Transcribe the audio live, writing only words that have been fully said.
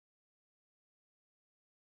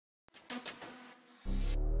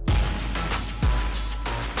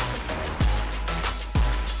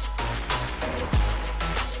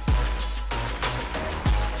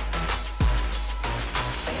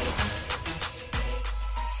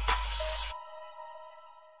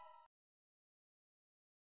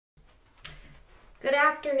Good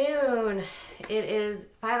afternoon. It is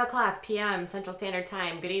 5 o'clock p.m. Central Standard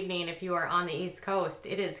Time. Good evening if you are on the East Coast.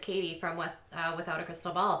 It is Katie from Without a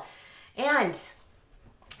Crystal Ball. And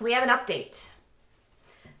we have an update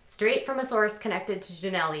straight from a source connected to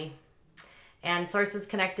Jenelle and sources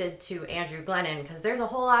connected to Andrew Glennon, because there's a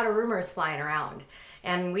whole lot of rumors flying around.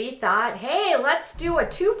 And we thought, hey, let's do a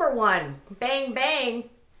 2-for-1. Bang,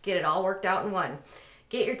 bang. Get it all worked out in one.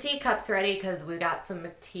 Get your teacups ready because we got some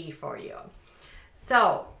tea for you.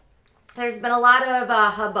 So, there's been a lot of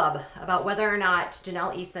hubbub about whether or not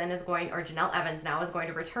Jenelle Evans now is going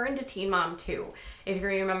to return to Teen Mom 2. If you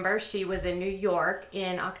remember, she was in New York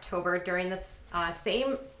in October during the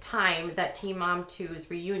same time that Teen Mom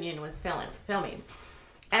 2's reunion was filming.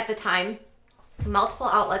 At the time, multiple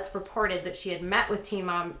outlets reported that she had met with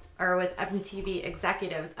with MTV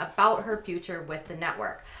executives about her future with the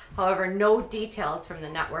network. However, no details from the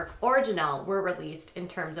network or Jenelle were released in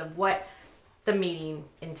terms of what the meeting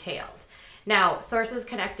entailed. Now, sources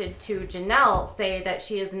connected to Jenelle say that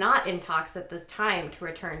she is not in talks at this time to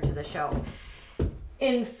return to the show.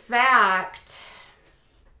 In fact,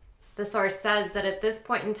 the source says that at this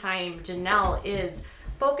point in time, Jenelle is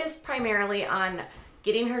focused primarily on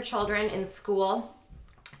getting her children in school,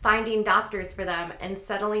 finding doctors for them, and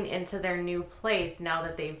settling into their new place now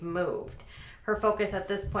that they've moved. Her focus at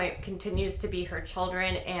this point continues to be her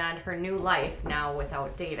children and her new life now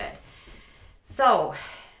without David. So,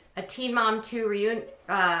 a Teen Mom 2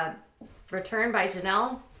 return by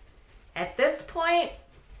Jenelle, at this point,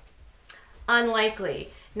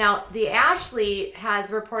 unlikely. Now, the Ashley has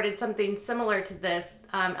reported something similar to this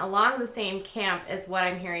along the same camp as what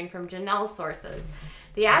I'm hearing from Jenelle's sources.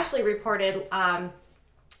 The Ashley reported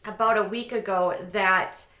about a week ago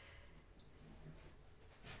that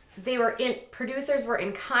producers were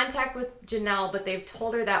in contact with Jenelle, but they've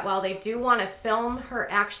told her that while they do want to film her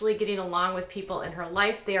actually getting along with people in her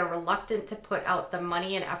life, they are reluctant to put out the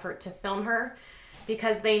money and effort to film her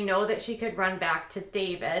because they know that she could run back to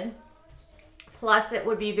David. Plus, it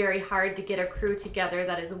would be very hard to get a crew together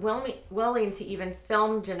that is willing to even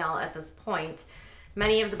film Jenelle at this point.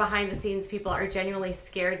 Many of the behind-the-scenes people are genuinely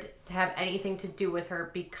scared to have anything to do with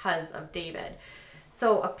her because of David.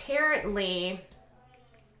 So apparently,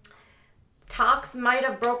 talks might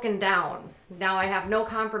have broken down. Now, I have no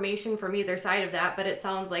confirmation from either side of that, but it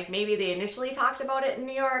sounds like maybe they initially talked about it in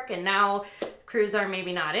New York, and now crews are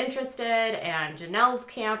maybe not interested, and Jenelle's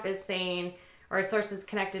camp is saying, or sources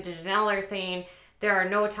connected to Jenelle are saying, there are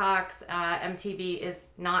no talks. MTV is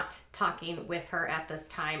not talking with her at this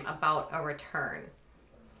time about a return.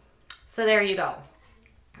 So there you go.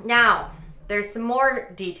 Now, there's some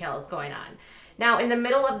more details going on. Now, in the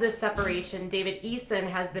middle of this separation, David Eason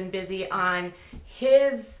has been busy on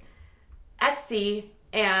his Etsy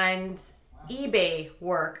and eBay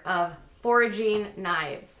work of foraging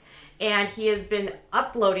knives. And he has been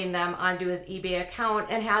uploading them onto his eBay account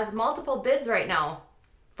and has multiple bids right now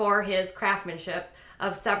for his craftsmanship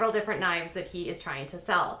of several different knives that he is trying to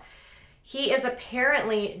sell. He is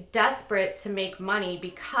apparently desperate to make money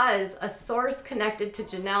because a source connected to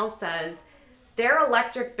Jenelle says their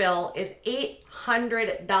electric bill is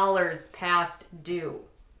 $800 past due.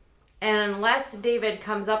 And unless David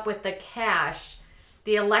comes up with the cash,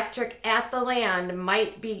 the electric at the land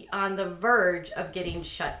might be on the verge of getting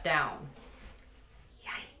shut down.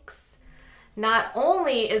 Yikes. Not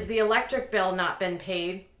only is the electric bill not been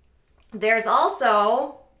paid, there's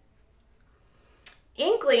also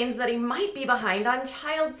inklings that he might be behind on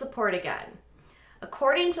child support again.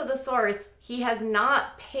 According to the source, he has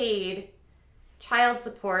not paid child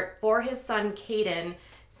support for his son Caden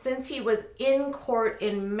since he was in court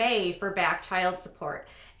in May for back child support.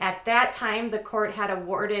 At that time, the court had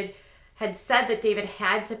said that David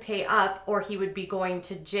had to pay up or he would be going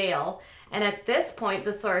to jail. And at this point,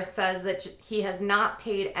 the source says that he has not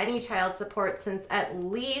paid any child support since at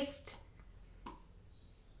least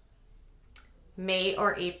May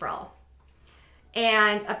or April.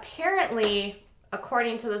 And apparently,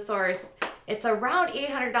 according to the source, it's around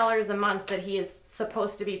 $800 a month that he is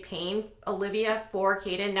supposed to be paying Olivia for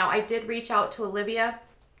Caden. Now, I did reach out to Olivia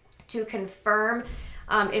to confirm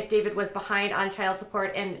if David was behind on child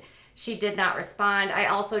support, and she did not respond. I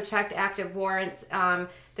also checked active warrants.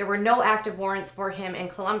 There were no active warrants for him in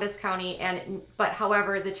Columbus County, but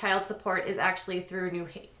however, the child support is actually through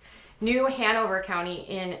New Hanover County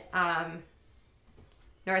in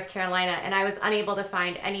North Carolina, and I was unable to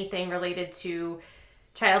find anything related to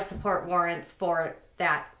child support warrants for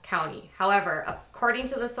that county. However, according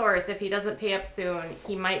to the source, if he doesn't pay up soon,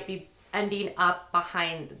 he might be ending up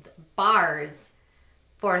behind bars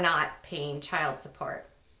for not paying child support.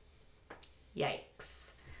 Yikes.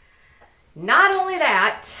 Not only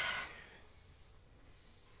that,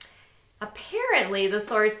 apparently the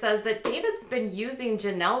source says that David's been using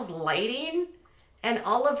Jenelle's lighting and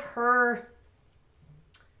all of her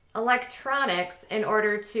electronics in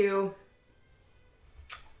order to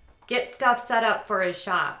get stuff set up for his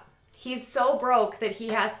shop. He's so broke that he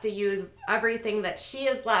has to use everything that she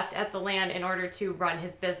has left at the land in order to run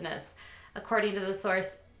his business. According to the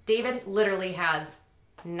source, David literally has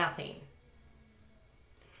nothing.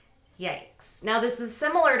 Yikes. Now this is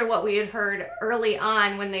similar to what we had heard early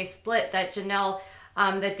on when they split, that Jenelle,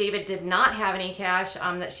 that David did not have any cash,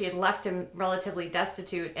 that she had left him relatively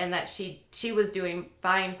destitute, and that she was doing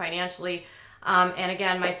fine financially. And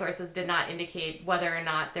again, my sources did not indicate whether or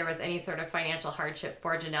not there was any sort of financial hardship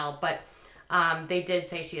for Jenelle, but they did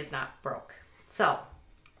say she is not broke. So,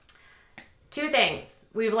 two things.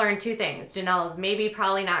 We've learned two things. Jenelle is maybe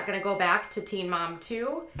probably not going to go back to Teen Mom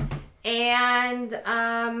 2. And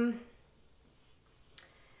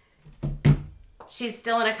she's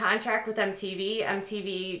still in a contract with MTV.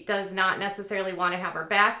 MTV does not necessarily want to have her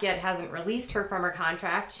back, yet hasn't released her from her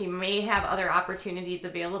contract. She may have other opportunities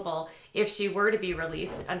available if she were to be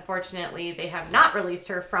released. Unfortunately, they have not released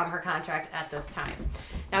her from her contract at this time.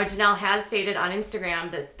 Now, Jenelle has stated on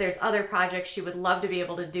Instagram that there's other projects she would love to be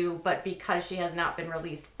able to do, but because she has not been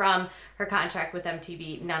released from her contract with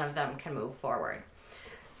MTV, none of them can move forward.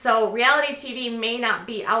 So reality TV may not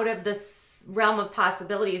be out of this realm of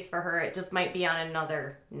possibilities for her. It just might be on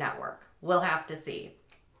another network. We'll have to see.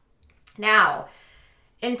 Now,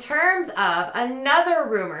 in terms of another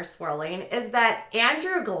rumor swirling is that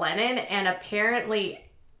Andrew Glennon and apparently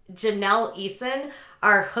Jenelle Eason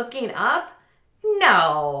are hooking up.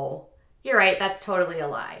 No, you're right. That's totally a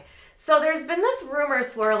lie. So there's been this rumor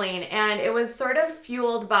swirling, and it was sort of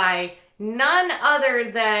fueled by none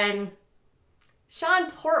other than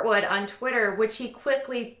Sean Portwood on Twitter, which he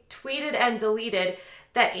quickly tweeted and deleted,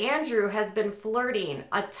 that Andrew has been flirting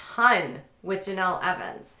a ton with Jenelle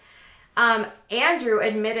Evans. Andrew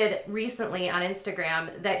admitted recently on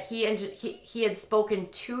Instagram that he had spoken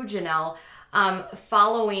to Jenelle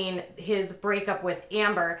following his breakup with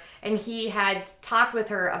Amber, and he had talked with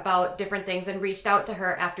her about different things and reached out to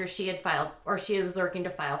her after she had filed, or she was working to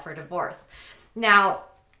file for divorce. Now,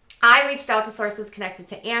 I reached out to sources connected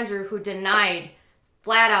to Andrew who denied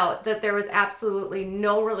flat out that there was absolutely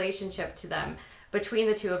no relationship to them between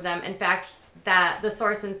the two of them. In fact, that the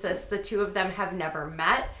source insists the two of them have never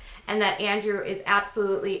met, and that Andrew is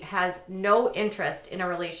absolutely has no interest in a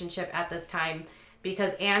relationship at this time,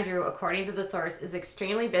 because Andrew, according to the source, is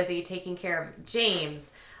extremely busy taking care of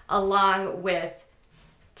James along with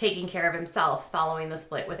taking care of himself following the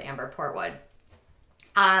split with Amber Portwood.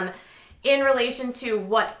 In relation to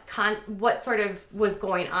what sort of was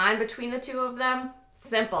going on between the two of them,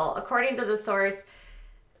 simple. According to the source,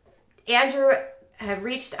 Andrew had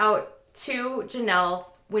reached out to Jenelle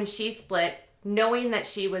when she split, knowing that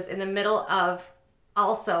she was in the middle of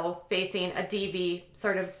also facing a DV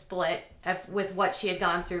sort of split with what she had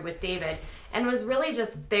gone through with David, and was really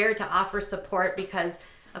just there to offer support because,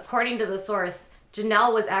 according to the source,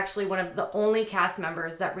 Jenelle was actually one of the only cast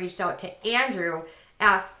members that reached out to Andrew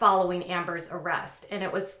following Amber's arrest. And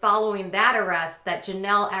it was following that arrest that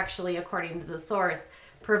Jenelle actually, according to the source,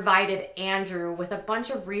 provided Andrew with a bunch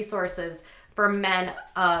of resources for male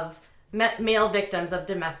victims of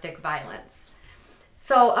domestic violence.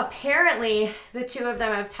 So apparently the two of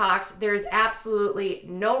them have talked. There's absolutely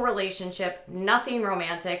no relationship, nothing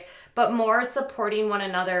romantic, but more supporting one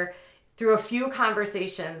another through a few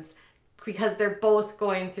conversations because they're both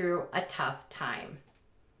going through a tough time.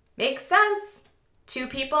 Makes sense. Two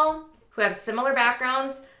people who have similar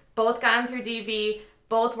backgrounds, both gone through DV,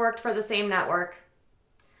 both worked for the same network,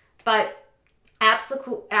 but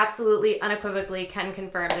absolutely, unequivocally can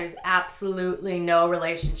confirm there's absolutely no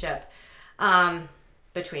relationship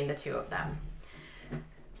between the two of them.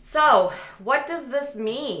 So what does this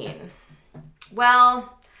mean?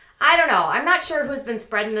 Well, I don't know. I'm not sure who's been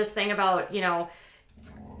spreading this thing about,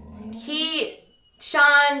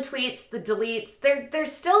 Sean tweets the deletes. There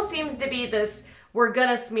still seems to be this we're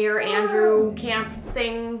gonna smear Andrew camp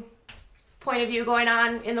thing point of view going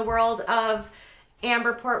on in the world of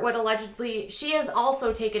Amber Portwood allegedly. She has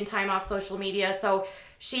also taken time off social media, so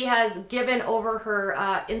she has given over her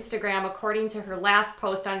Instagram according to her last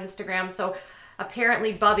post on Instagram. So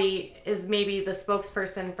apparently Bubby is maybe the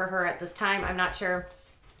spokesperson for her at this time. I'm not sure.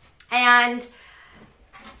 And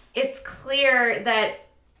it's clear that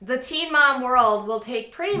the teen mom world will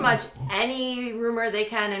take pretty much any rumor they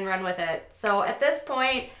can and run with it. So at this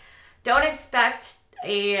point, don't expect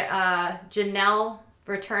a Jenelle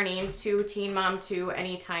returning to Teen Mom 2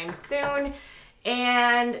 anytime soon.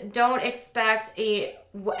 And don't expect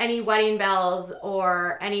any wedding bells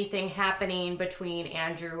or anything happening between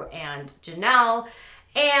Andrew and Jenelle.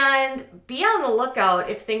 And be on the lookout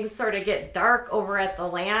if things sort of get dark over at the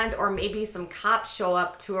land, or maybe some cops show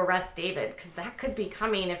up to arrest David, because that could be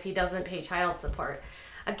coming if he doesn't pay child support.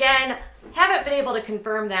 Again, haven't been able to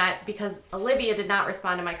confirm that because Olivia did not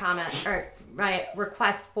respond to my comment or my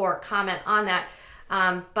request for comment on that.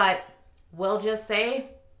 But we'll just say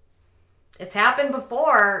it's happened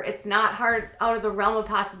before. It's not hard out of the realm of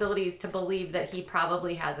possibilities to believe that he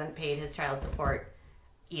probably hasn't paid his child support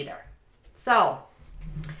either. So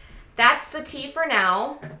that's the tea for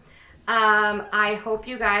now. I hope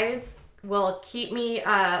you guys will keep me,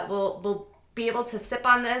 will be able to sip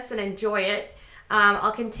on this and enjoy it.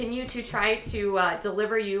 I'll continue to try to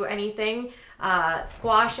deliver you anything,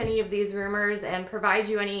 squash any of these rumors, and provide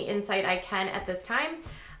you any insight I can at this time.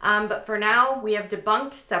 But for now, we have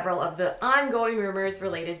debunked several of the ongoing rumors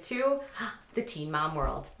related to the teen mom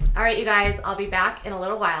world. All right, you guys, I'll be back in a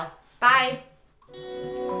little while. Bye.